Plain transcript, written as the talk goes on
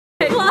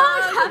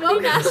Happy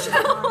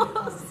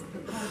Nationals!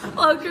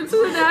 Welcome to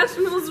the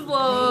Nationals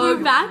vlog.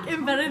 We're back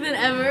and better than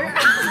ever.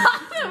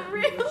 The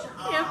real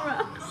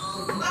camera.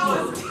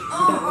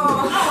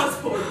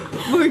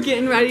 We're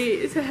getting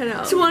ready to head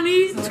out.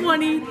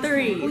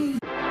 2023.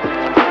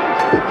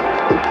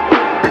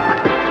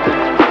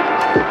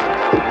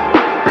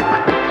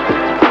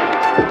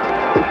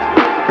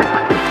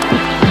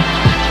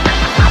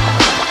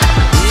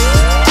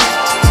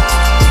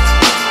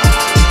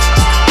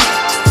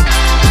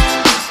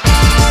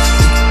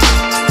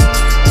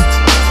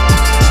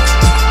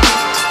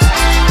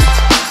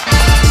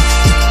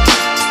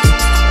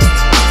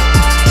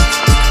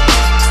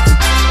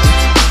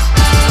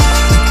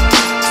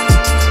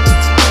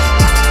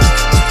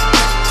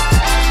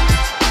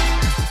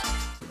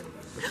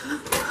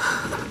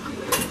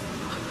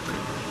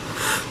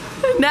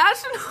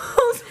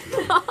 Nationals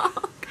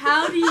vlog.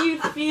 How do you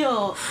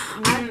feel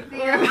when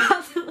we're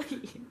about to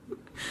leave?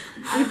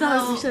 I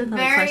feel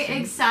very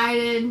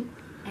excited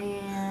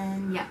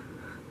and yeah.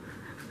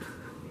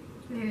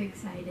 Very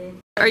excited.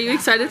 Are you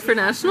excited for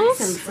Nationals?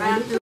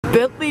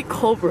 Bentley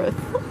Colbreth.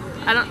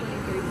 I don't.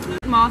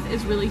 Moth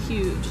is really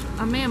huge.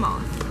 A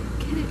mammoth.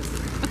 Get it.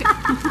 Okay.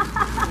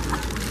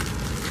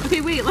 Okay,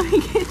 wait. Let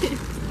me get it.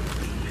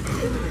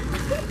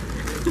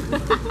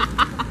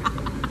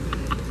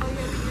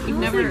 You've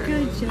never.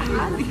 Good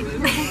job.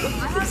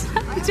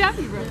 Good job,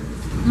 bro.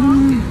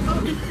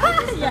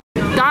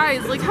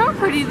 Guys, look how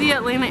pretty the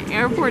Atlanta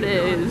airport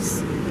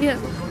is. Yeah,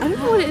 I don't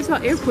know what it is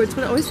about airports,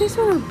 but it always makes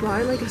me want to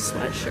buy like a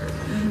sweatshirt.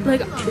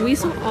 Like, we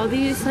saw all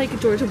these like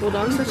Georgia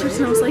Bulldogs sweatshirts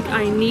and I was like,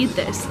 I need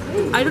this.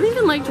 I don't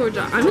even like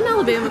Georgia. I'm an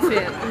Alabama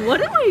fan.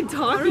 What am I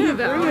talking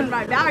about? I'm bringing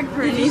my bag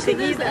for Did you see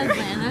those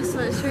Atlanta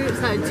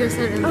sweatshirts that just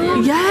said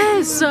Atlanta?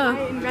 Yes!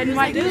 Red and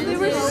white. Dude, they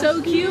were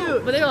so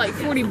cute, but they were like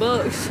 40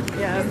 bucks.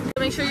 Yeah.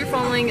 Make sure you're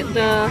following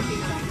the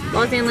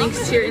Lausanne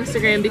links to your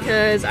Instagram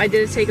because I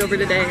did a takeover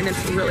today and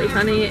it's really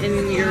funny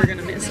and you're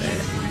gonna miss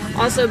it.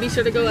 Also, be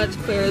sure to go watch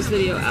Clara's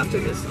video after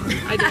this one.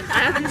 I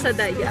haven't said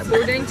that yet, but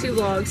we're doing 2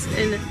 vlogs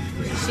and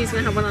she's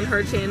gonna have one on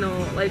her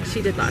channel like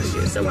she did last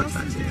year, so watch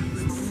that too.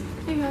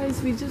 Hey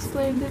guys, we just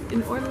landed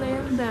in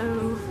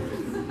Orlando.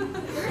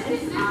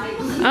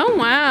 Oh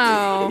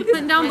wow.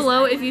 Comment down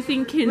below if you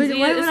think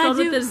Kinsey is spelled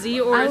with a Z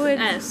or an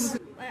S.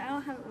 I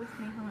don't have it with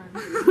me,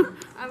 hold on.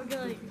 I would go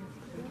like...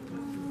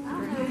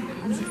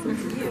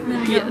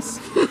 Yes.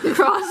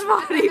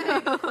 Crossbody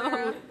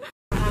mode.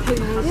 Hey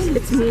guys,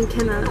 it's me and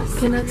Kenna.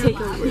 Kenna, take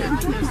over.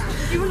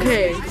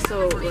 Okay, so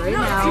right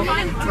now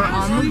we're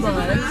on the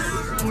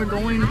bus and we're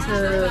going to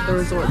the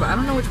resort, but I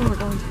don't know which one we're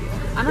going to.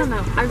 I don't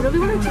know. I really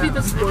wanted to be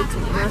the sports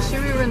one. Last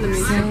year we were in the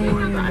music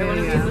one, but I want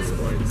to be the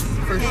sports.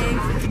 For sure.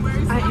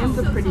 I am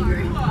the pretty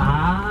girl.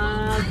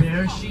 Ah,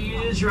 there she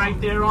is right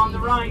there on the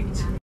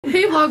right.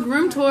 Hey vlog,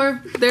 room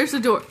tour. There's the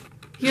door.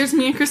 Here's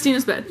me and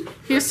Christina's bed.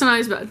 Here's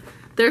Tanaya's bed.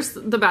 There's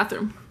the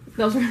bathroom.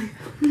 That was right.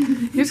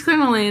 Here's Claire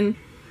and Elaine.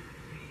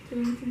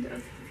 Can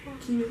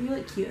you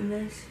look cute in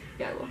this?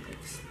 Yeah, I will.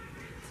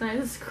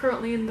 Tanaya's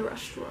currently in the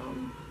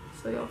restroom,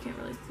 so y'all can't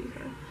really see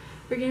her.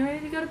 We're getting ready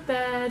to go to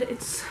bed.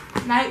 It's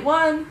Night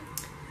 1.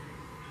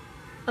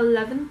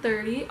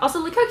 11:30. Also,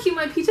 look how cute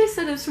my PJ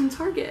set is from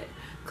Target.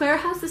 Claire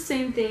has the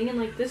same thing in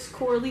like this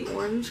corally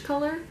orange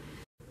color.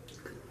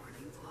 Good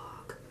morning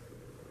vlog.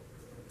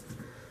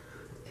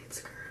 It's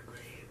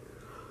currently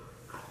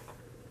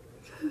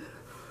 7:05.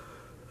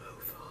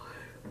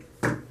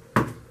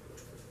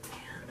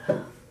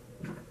 And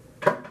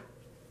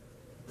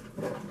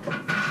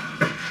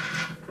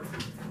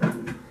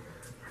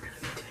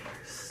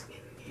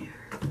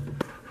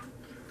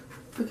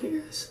okay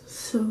guys,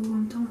 so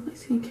I'm done with my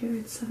skincare.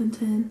 It's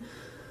 7:10.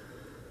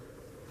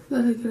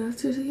 Gotta get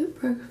after to get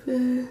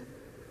breakfast.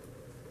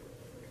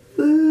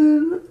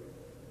 Then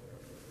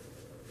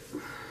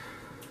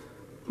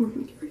we're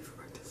gonna get ready for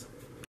practice.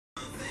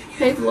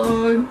 Hey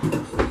vlog.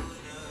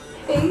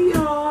 Hey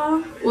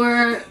y'all.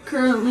 We're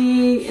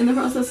currently in the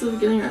process of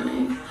getting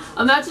ready.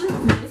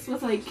 Imagine this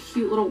with like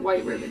cute little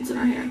white ribbons in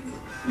our hair.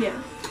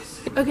 Yeah.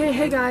 Okay,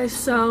 hey guys,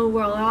 so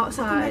we're all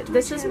outside.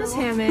 This is Miss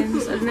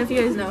Hammonds. I don't know if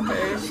you guys know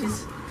her.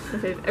 She's my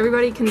favorite.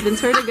 Everybody convince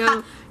her to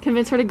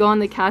go on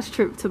the cash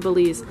trip to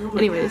Belize.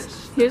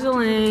 Anyways, here's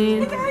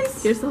Elaine. Hey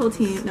guys. Here's the whole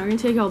team. Now we're gonna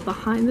take y'all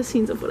behind the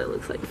scenes of what it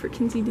looks like for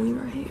Kinsey doing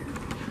our hair.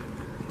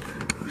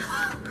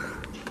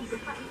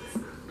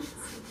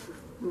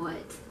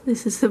 What?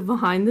 This is the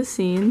behind the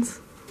scenes.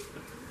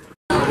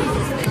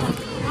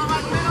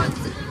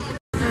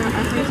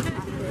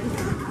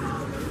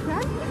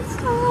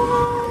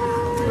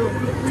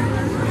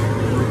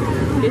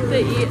 Get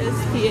the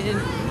ESPN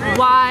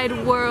wide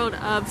world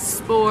of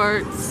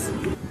sports.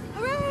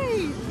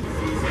 Hooray!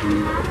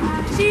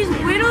 She's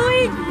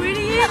whittling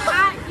it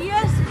at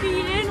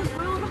ESPN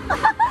World.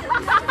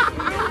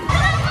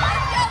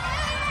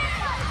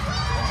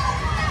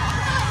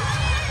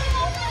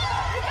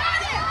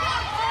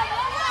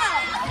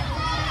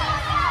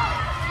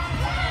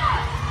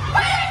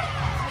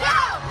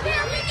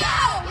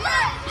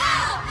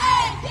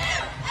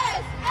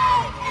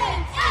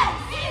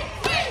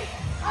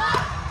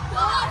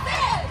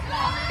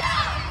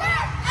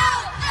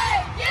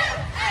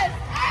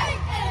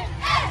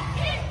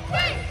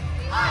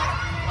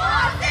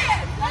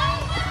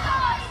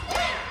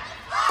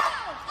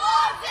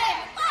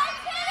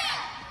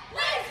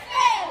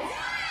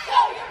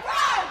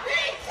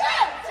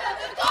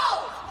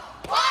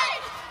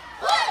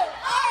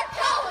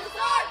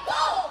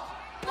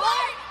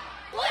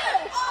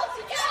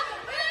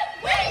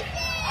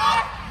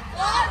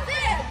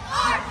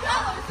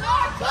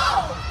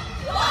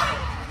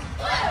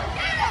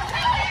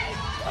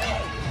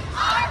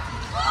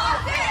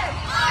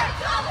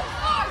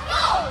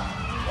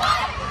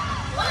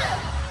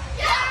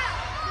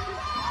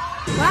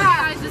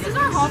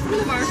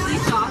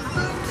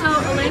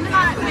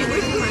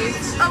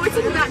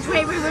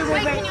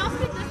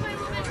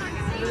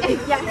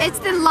 It's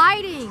the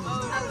lighting.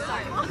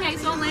 Okay,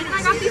 so Lane and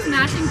I got these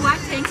matching black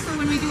tanks for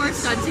when we do our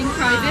studsing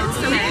privates,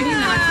 so we can be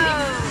matching.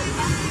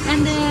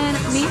 And then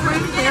me, her,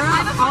 and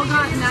Clara all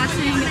got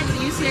matching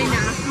UCA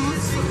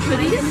Nationals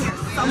hoodies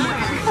somewhere.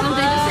 Oh,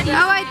 they just said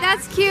Oh wait,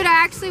 that's cute. I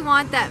actually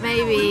want that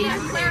maybe.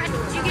 Clara,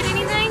 did you get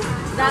anything?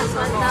 That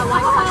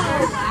one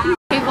color.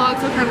 Hey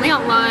vlog, so currently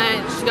at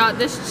lunch, got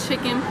this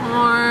chicken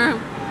parm.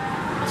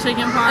 I should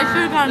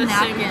have got a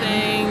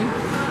napkin.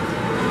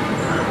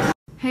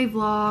 Hey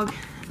vlog,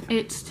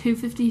 it's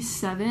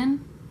 2:57.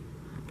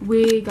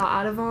 We got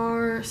out of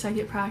our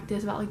second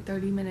practice about like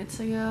 30 minutes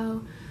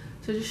ago.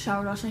 So just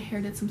showered, washed my hair,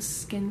 did some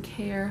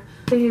skincare.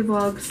 Hey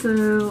vlog,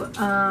 so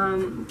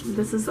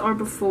this is our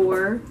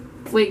before.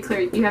 Wait,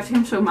 Claire, you have to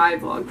come show my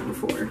vlog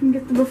before.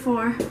 Get the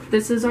before.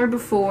 This is our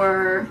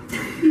before.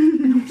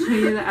 I'll show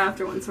you the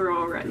after once we're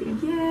all ready.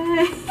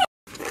 Yay!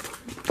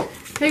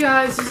 Hey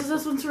guys, this is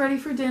us once we're ready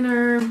for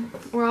dinner.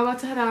 We're all about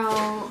to head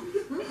out.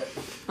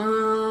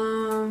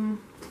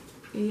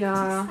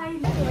 Yeah.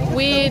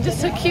 We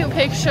just took cute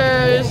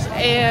pictures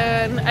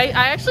and I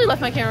actually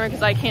left my camera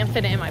because I can't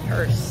fit it in my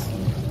purse.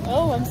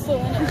 Oh, I'm still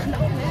in it.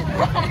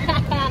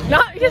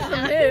 Not because of the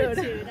mood.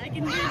 I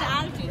can hear the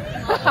attitude.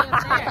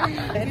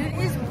 Dude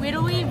is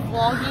literally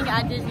vlogging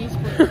at Disney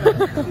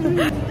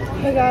Springs.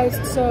 Hey guys,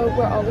 so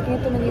we're all looking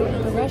at the menu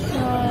in the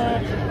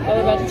restaurant.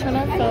 We're about to turn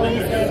our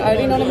phones in. I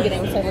already know what I'm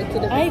getting, so I looked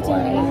at it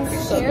before.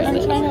 So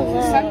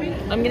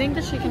I'm getting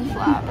the chicken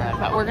flatbread,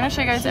 but we're gonna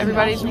show you guys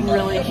everybody's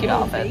really cute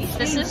outfits.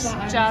 This is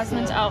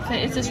Jasmine's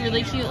outfit. It's this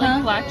really cute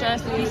like black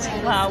dress with these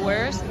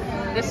flowers.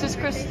 This is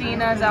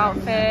Christina's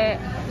outfit.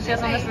 She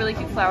has on this really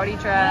cute flowery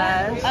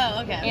dress.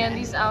 Oh, okay.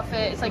 Andy's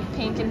outfit, it's like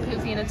pink and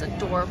poofy and it's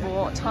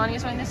adorable.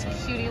 Tanya's wearing this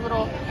cutie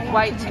little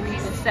white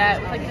two-piece set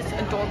with like this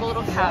adorable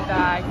little cat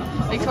bag.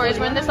 Victoria's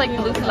wearing this like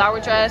blue flower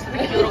dress with a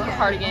cute little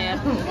cardigan.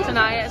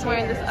 Tanaya is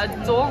wearing this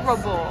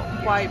adorable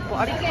white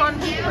bodycon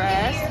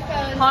dress.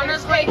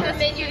 Hannah's wearing this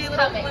cutie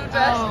little blue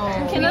dress.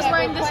 Kenna's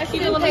wearing this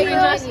cute little blue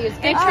dress.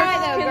 And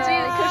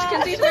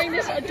Kenzie's wearing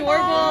this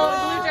adorable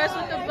blue dress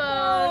with a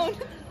bow.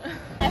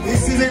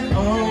 This isn't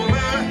over.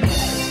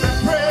 The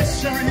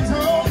pressure is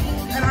on,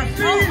 and I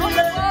feel it.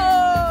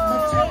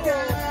 But you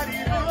gotta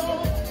know,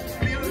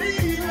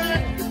 believe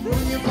it.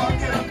 When you walk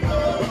it up,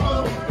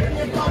 when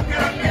you walk it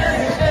up,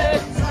 yeah.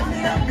 Sign me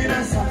up, me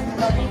sign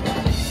up.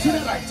 To the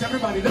right,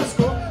 everybody, let's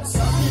go.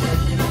 Sign me up,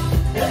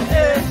 yeah.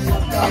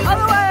 All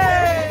the way!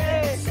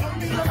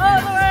 All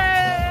the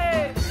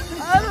way!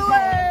 All the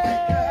way!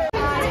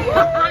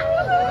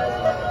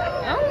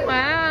 Oh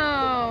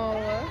wow!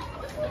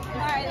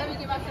 Alright, let me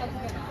get myself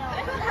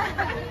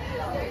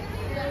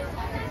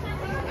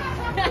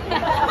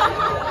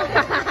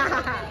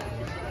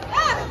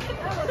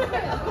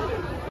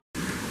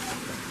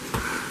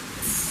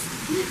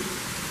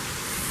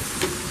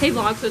Hey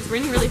vlog, so it's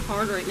raining really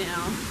hard right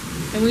now.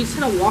 And we just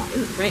had to walk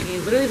in the rain.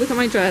 Literally, look at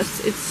my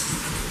dress. It's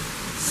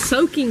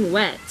soaking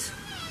wet.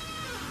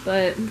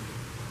 But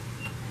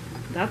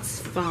that's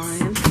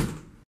fine. I'm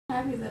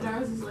happy that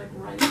ours is like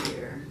right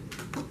here.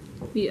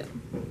 Yeah.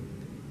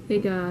 Hey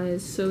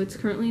guys, so it's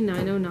currently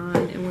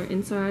 9:09 and we're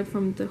inside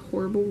from the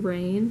horrible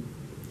rain.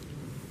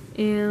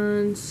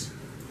 And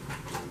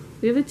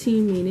we have a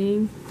team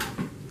meeting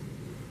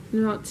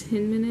in about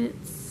 10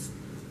 minutes.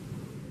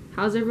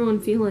 How's everyone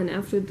feeling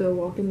after the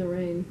walk in the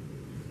rain?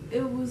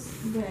 It was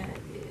bad.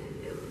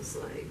 It was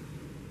like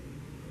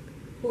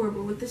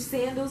horrible with the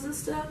sandals and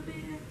stuff,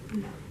 man.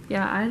 No.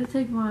 Yeah, I had to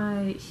take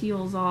my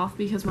heels off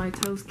because my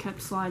toes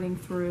kept sliding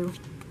through.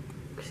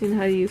 Christine,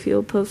 how do you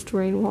feel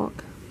post-rain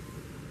walk?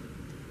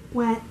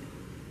 Wet.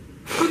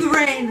 From the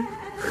rain.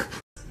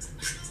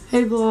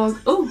 Hey vlog.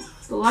 Oh,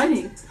 the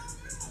lighting.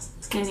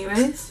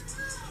 Anyways,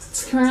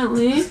 it's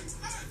currently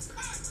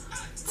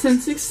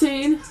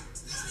 10:16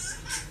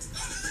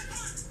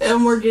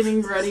 and we're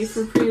getting ready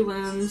for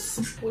prelims.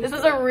 This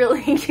is a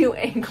really cute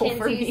angle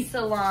for me.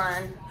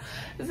 Salon.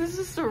 This is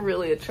just a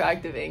really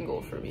attractive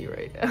angle for me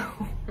right now.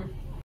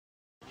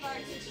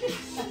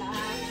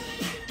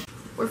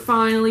 We're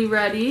finally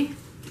ready.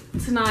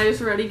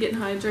 Tanaya's ready, getting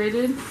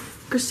hydrated.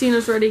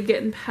 Christina's ready,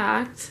 getting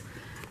packed.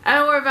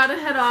 And we're about to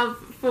head off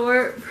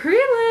for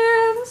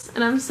prelims.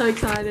 And I'm so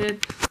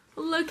excited.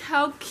 Look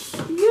how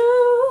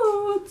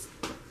cute.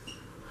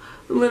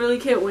 Literally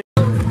can't wait.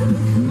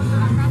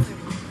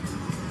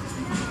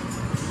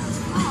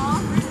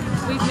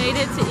 We've made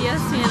it to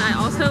ESPN. I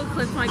also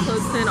clipped my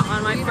clothespin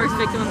on my first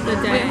victim of the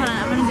day. Wait, hold on,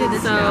 I'm gonna do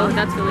this. So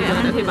that's really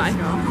good. Okay, bye.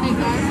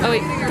 Oh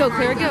wait, go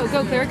Clara, go,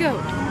 go Clara, go.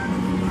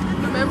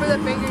 Remember the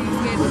finger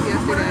you gave us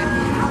yesterday?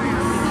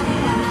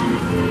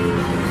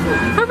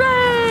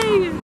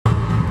 Hooray!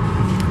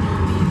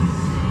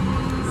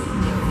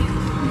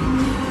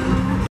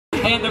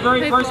 And the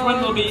very first one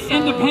will be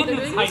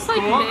Independence High School.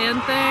 Like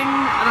band thing.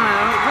 I don't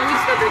know. But we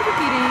just got through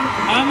competing.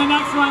 And the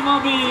next one will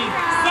be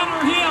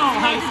Center Hill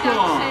High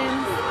School.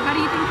 How do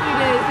you think we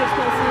did, Coach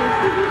Kelsey?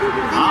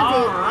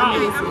 All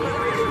right.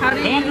 How do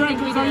you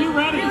think we did? Are you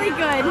ready? Really good.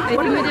 I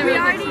think we did really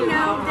already good.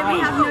 know that we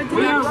have no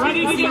We are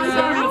ready to get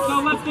started, so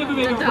let's give a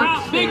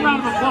big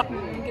round of applause.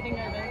 I'm getting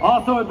nervous.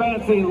 Also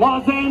advancing,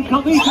 Lausanne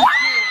Collegiate.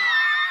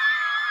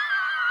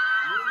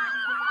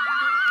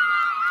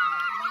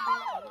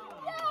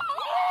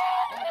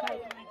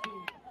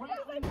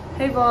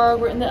 Hey vlog,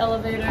 we're in the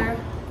elevator.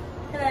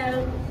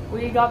 Hello.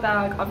 We got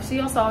back. Obviously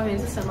y'all saw me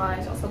as a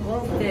semi, y'all saw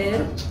what I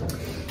did.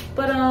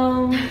 But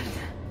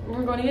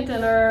we're going to get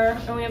dinner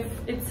and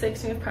it's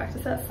 6 and we have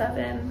practice at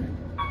 7.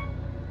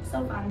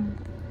 So fun.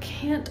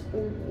 Can't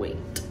wait.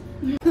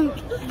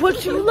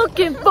 What you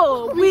looking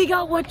for? We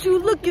got what you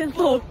looking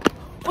for.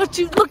 What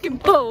you looking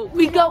for?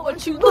 We got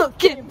what you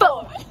looking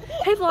for.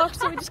 Hey vlog,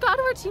 so we just got out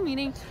of our team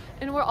meeting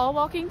and we're all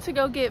walking to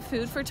go get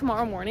food for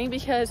tomorrow morning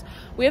because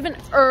we have an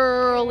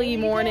early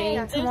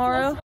morning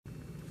tomorrow.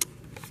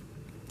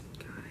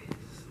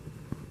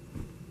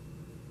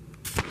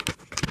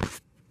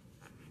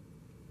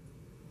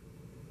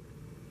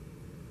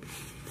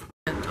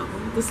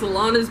 The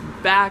salon is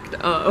backed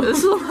up. The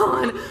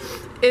salon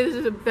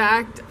is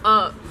backed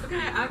up. Okay,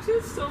 I actually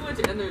have so much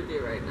energy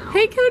right now.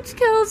 Hey Coach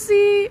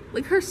Kelsey,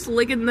 look her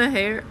slicking the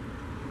hair.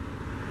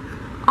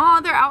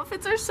 Aw, their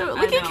outfits are so,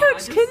 look at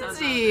Coach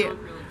Kinsey.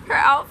 Her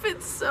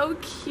outfit's so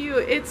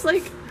cute. It's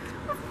like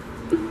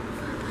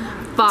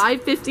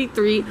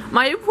 5:53.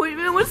 My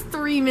appointment was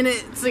 3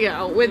 minutes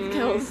ago with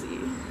Kelsey.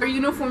 Our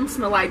uniforms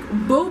smell like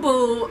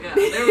boo-boo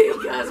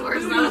because we're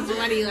so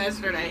sweaty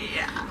yesterday.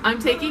 Yeah. I'm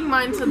taking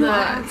mine to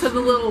the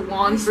little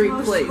laundry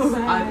place.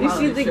 You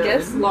see the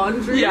guest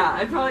laundry? Yeah,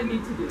 I probably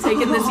need to do that.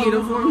 Taking this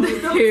uniform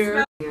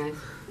here.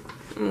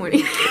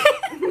 Morning.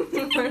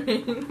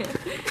 Morning.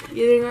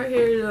 Getting our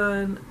hair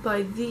done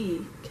by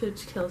the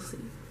Coach Kelsey.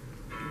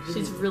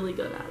 She's really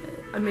good at it.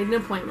 I made an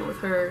appointment with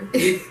her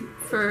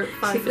for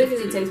 5:50. She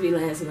literally takes me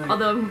last night.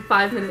 Although I'm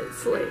 5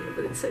 minutes late,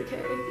 but it's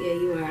okay. Yeah,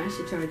 you are. I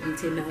should charge you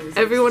 $10.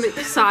 Everyone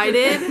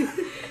excited?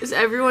 Is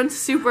everyone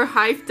super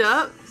hyped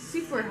up?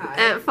 Super hype.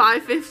 At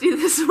 5:50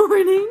 this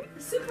morning?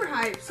 Super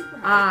hype. Super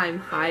hype.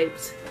 I'm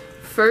hyped.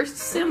 First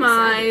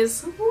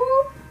semis.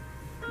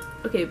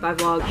 Okay, bye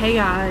vlog. Hey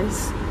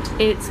guys.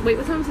 It's, wait,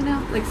 what time is it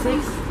now? Like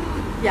 6?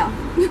 Yeah.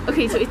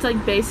 Okay, so it's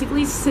like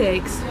basically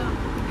 6.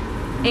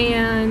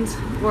 And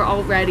we're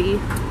all ready.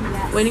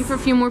 Yes. Waiting for a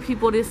few more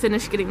people to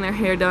finish getting their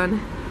hair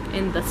done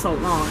in the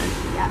salon.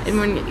 Yes. And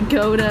we're gonna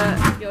go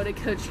to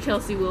Coach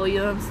Kelsey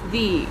Williams,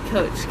 the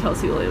Coach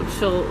Kelsey Williams.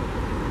 She'll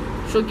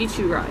get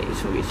you right.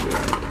 She'll get you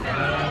right.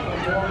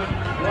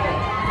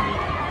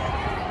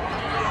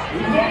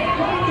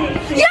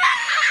 Yeah!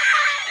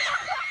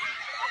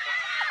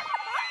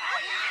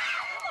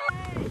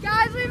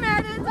 Guys, we made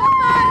it to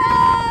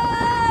finals!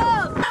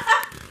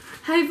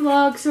 Hey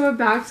vlog, so we're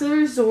back to the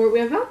resort. We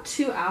have about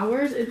 2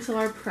 hours until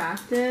our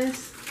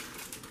practice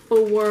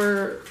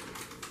for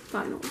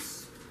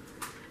finals.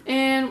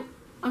 And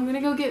I'm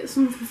gonna go get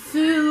some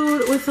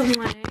food with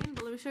Elaine.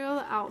 But let me show you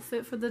the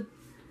outfit for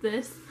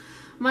this.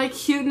 My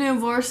cute new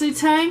Varsity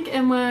tank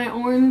and my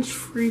orange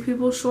Free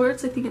People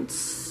shorts. I think it's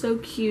so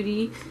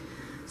cutie.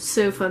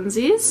 So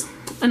funsies.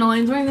 And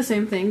Elaine's wearing the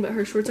same thing, but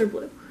her shorts are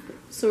blue.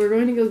 So we're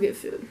going to go get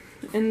food.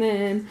 And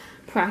then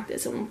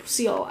practice. And we'll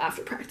see y'all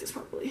after practice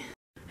probably.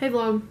 Hey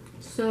vlog,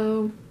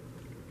 so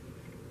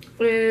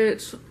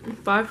it's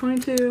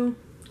 5:22,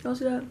 y'all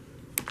see that?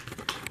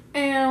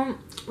 And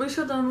we just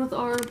got done with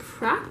our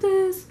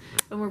practice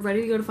and we're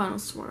ready to go to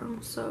finals tomorrow,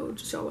 so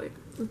just y'all wait,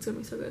 it's gonna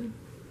be so good.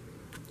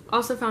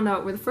 Also found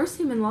out we're the first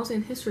team in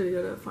Lausanne history to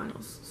go to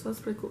finals, so that's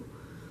pretty cool.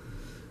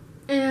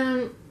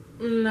 And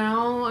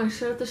now I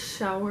shut out the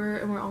shower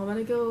and we're all about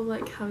to go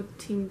like have a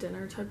team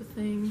dinner type of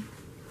thing.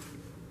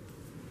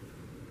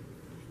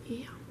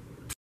 Yeah.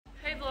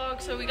 Hey vlog,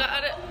 so we got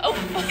out of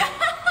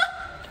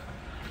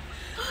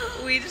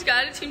we just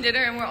got out of team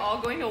dinner and we're all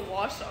going to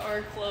wash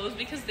our clothes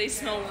because they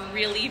smell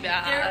really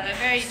bad. They're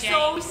very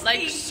so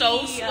like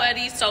so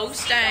sweaty, so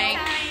stank.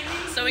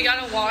 So we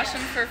gotta wash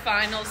them for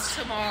finals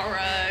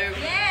tomorrow.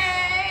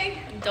 Yay!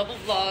 Double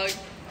vlog.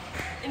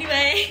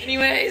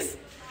 Anyways,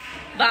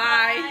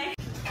 bye.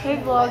 Hey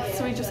vlog,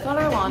 so we just got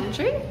our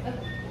laundry.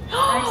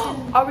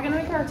 Are we gonna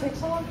make our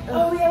TikTok?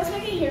 oh yeah, let's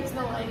make it here because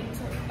the lighting's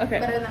Okay.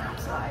 better than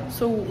outside.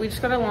 So we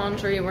just got our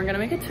laundry. We're gonna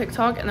make a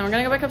TikTok and then we're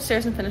gonna go back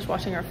upstairs and finish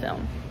watching our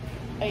film.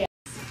 Oh yeah.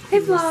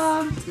 Hey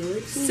vlog.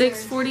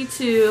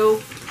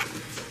 6:42.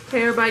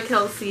 Hair by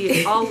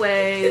Kelsey.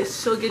 Always.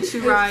 She'll get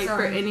you right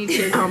for any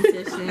cheer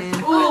competition.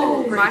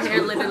 Oh, my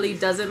hair literally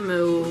doesn't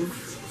move.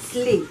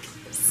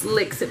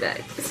 Slicks it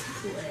back.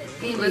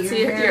 Let's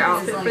see your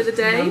outfit for the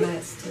day.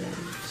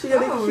 She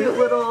got a cute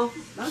little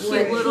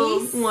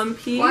one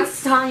piece. What's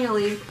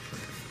styling?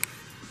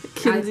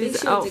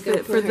 Kenzie's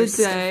outfit for the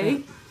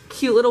day.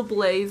 Cute little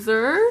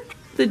blazer.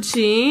 The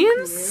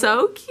jeans.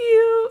 So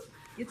cute.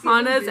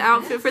 Hannah's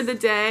outfit for the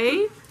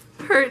day.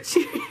 Her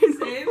cheers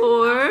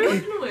before.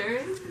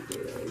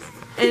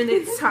 And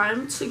it's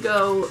time to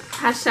go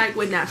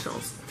 #win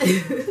nationals.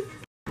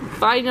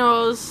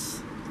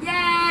 Finals.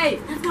 Yay!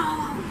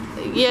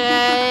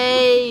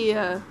 Yay!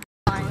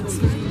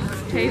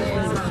 Okay,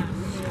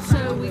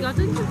 so we got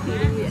done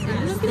competing. We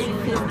ended up getting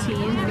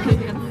 15 because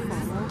we had a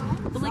final.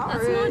 But like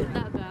that's not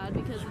that bad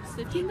because it's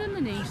 15th in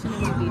the nation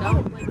and we beat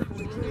out like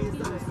 40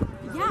 other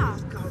teams. Yeah.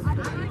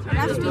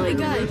 That's really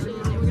good. We're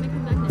gonna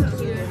come back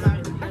next year.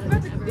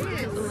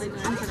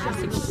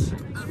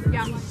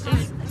 Yeah.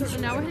 So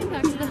now we're heading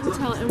back to the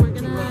hotel and we're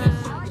gonna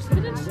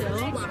chill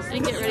and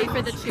get ready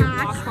for the cheer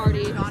block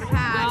party. Gotta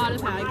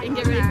pack. And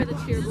get ready for the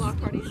cheer block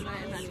party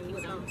tonight and then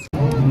we'll go.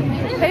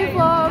 Hey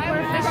vlog,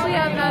 we're officially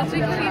at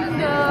Magic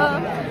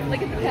Kingdom.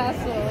 Look at the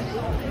castle.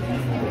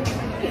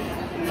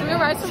 So we're gonna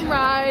ride some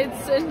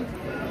rides and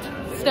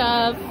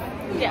stuff.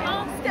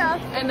 Yeah.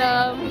 And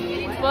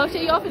we'll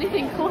update you all if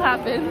anything cool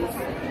happens.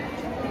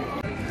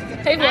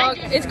 Hey vlog,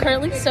 it's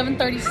currently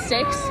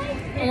 7:36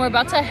 and we're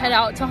about to head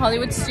out to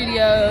Hollywood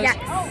Studios. Yes.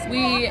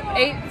 We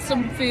ate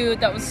some food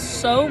that was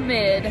so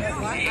mid.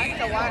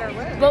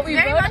 But we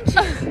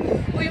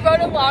rode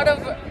a lot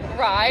of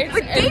rides,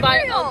 and by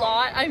a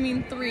lot I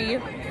mean 3.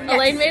 Yes.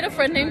 Elaine made a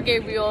friend named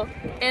Gabriel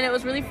and it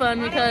was really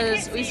fun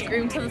because we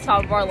screamed to the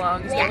top of our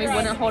lungs and we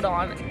wouldn't hold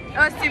on. It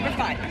was super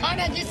fun.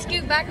 Anna, just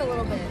scoot back a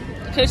little bit.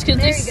 Coach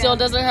Kinsey still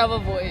doesn't have a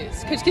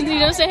voice. Coach Kinsey, you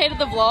don't say hey to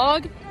the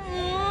vlog?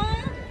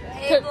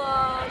 Hey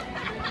vlog.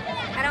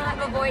 I don't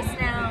have a voice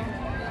now.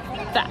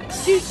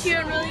 Facts. She's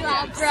cheering really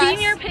loud for us.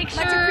 Senior picture.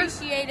 Much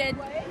appreciated.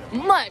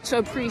 Much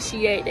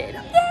appreciated.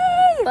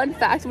 Yay! Fun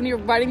fact, when you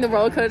were riding the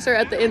roller coaster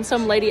at the end,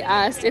 some lady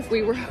asked if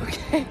we were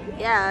okay.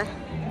 Yeah.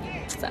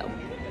 So.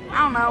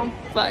 I don't know.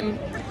 Fun.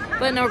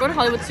 But no, we're going to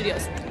Hollywood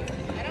Studios. I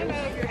don't know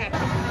if you're happy.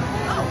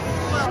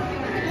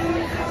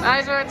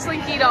 Guys, we're at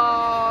Slinky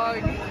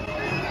Dog.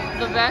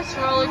 The best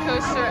roller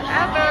coaster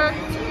ever.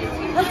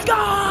 Let's go!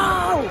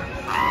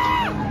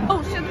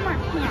 Oh, shit, my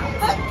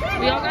pants.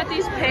 We all got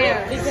these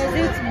pants. Because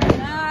it's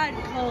mad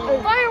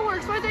cold.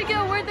 Fireworks, where'd they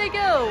go? Where'd they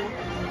go?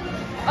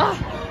 Oh,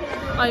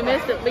 I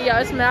missed it. But yeah,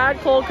 it's mad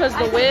cold because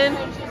the wind.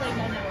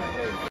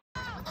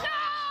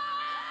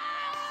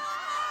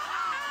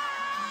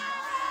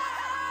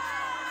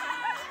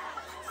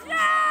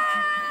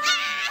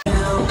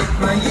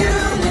 My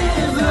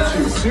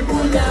universe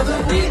will never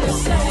be the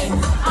same.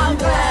 I'm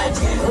glad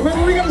you.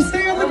 Remember, we gotta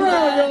stay on the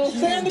ground, y'all.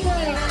 Stay on the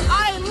ground.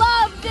 I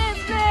love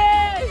Disney!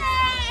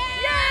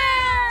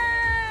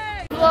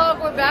 Yay!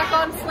 Vlog, we're back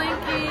on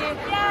Slinky.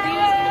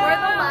 We're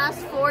the last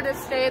 4 to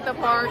stay at the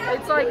park.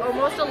 It's like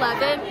almost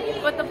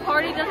 11, but the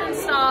party doesn't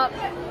stop.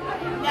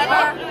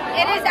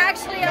 It is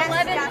actually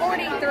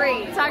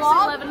 11:43. It's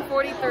actually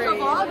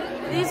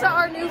 11:43. These are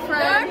our new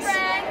friends.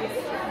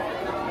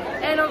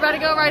 And we're about to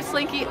go ride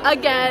Slinky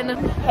again.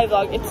 Hey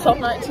vlog, it's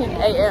 12:19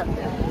 a.m.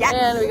 Yes.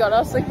 And we got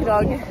off Slinky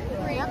Dog.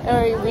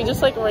 And we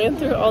just like ran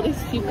through all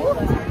these people.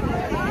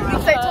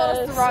 They told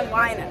us the wrong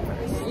line at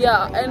first.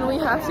 Yeah, and we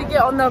have to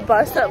get on the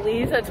bus that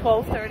leaves at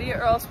 12:30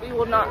 or else we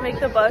will not make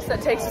the bus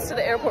that takes us to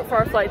the airport for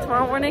our flight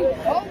tomorrow morning.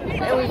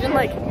 And we've been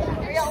like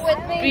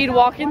speed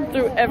walking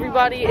through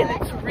everybody and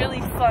it's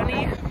really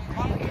funny.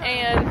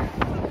 And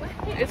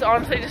it's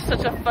honestly just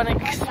such a fun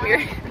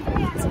experience.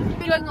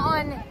 Going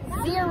on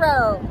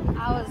 0.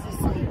 I was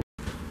asleep.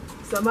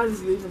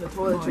 Somebody's leaving the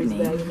toiletries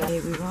bag. Hey,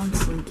 we were on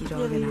Slinky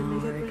Dog an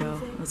hour ago.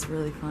 It was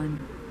really fun.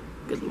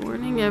 Good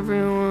morning,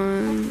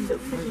 everyone. We're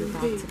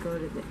about to go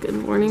to the Good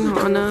morning,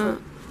 Hannah.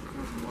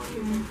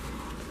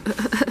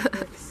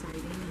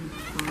 exciting and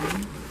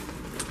fun.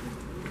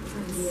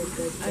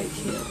 I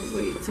can't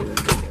wait to go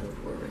to the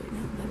airport right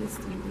now. That is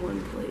the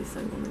one place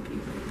I want to be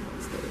right now.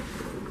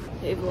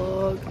 Hey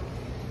vlog,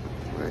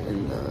 we're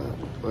in the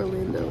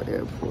Orlando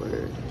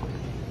airport.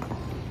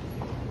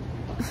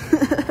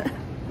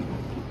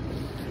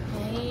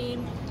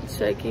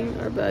 Checking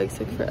our bags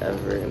took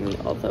forever and we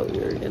all thought we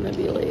were gonna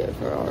be late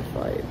for our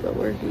flight, but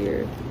we're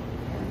here.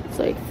 It's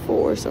like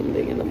 4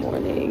 something in the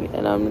morning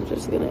and I'm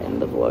just gonna end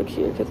the vlog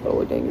here because all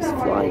we're doing is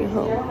flying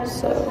home.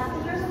 So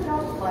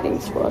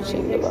thanks for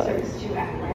watching. Goodbye.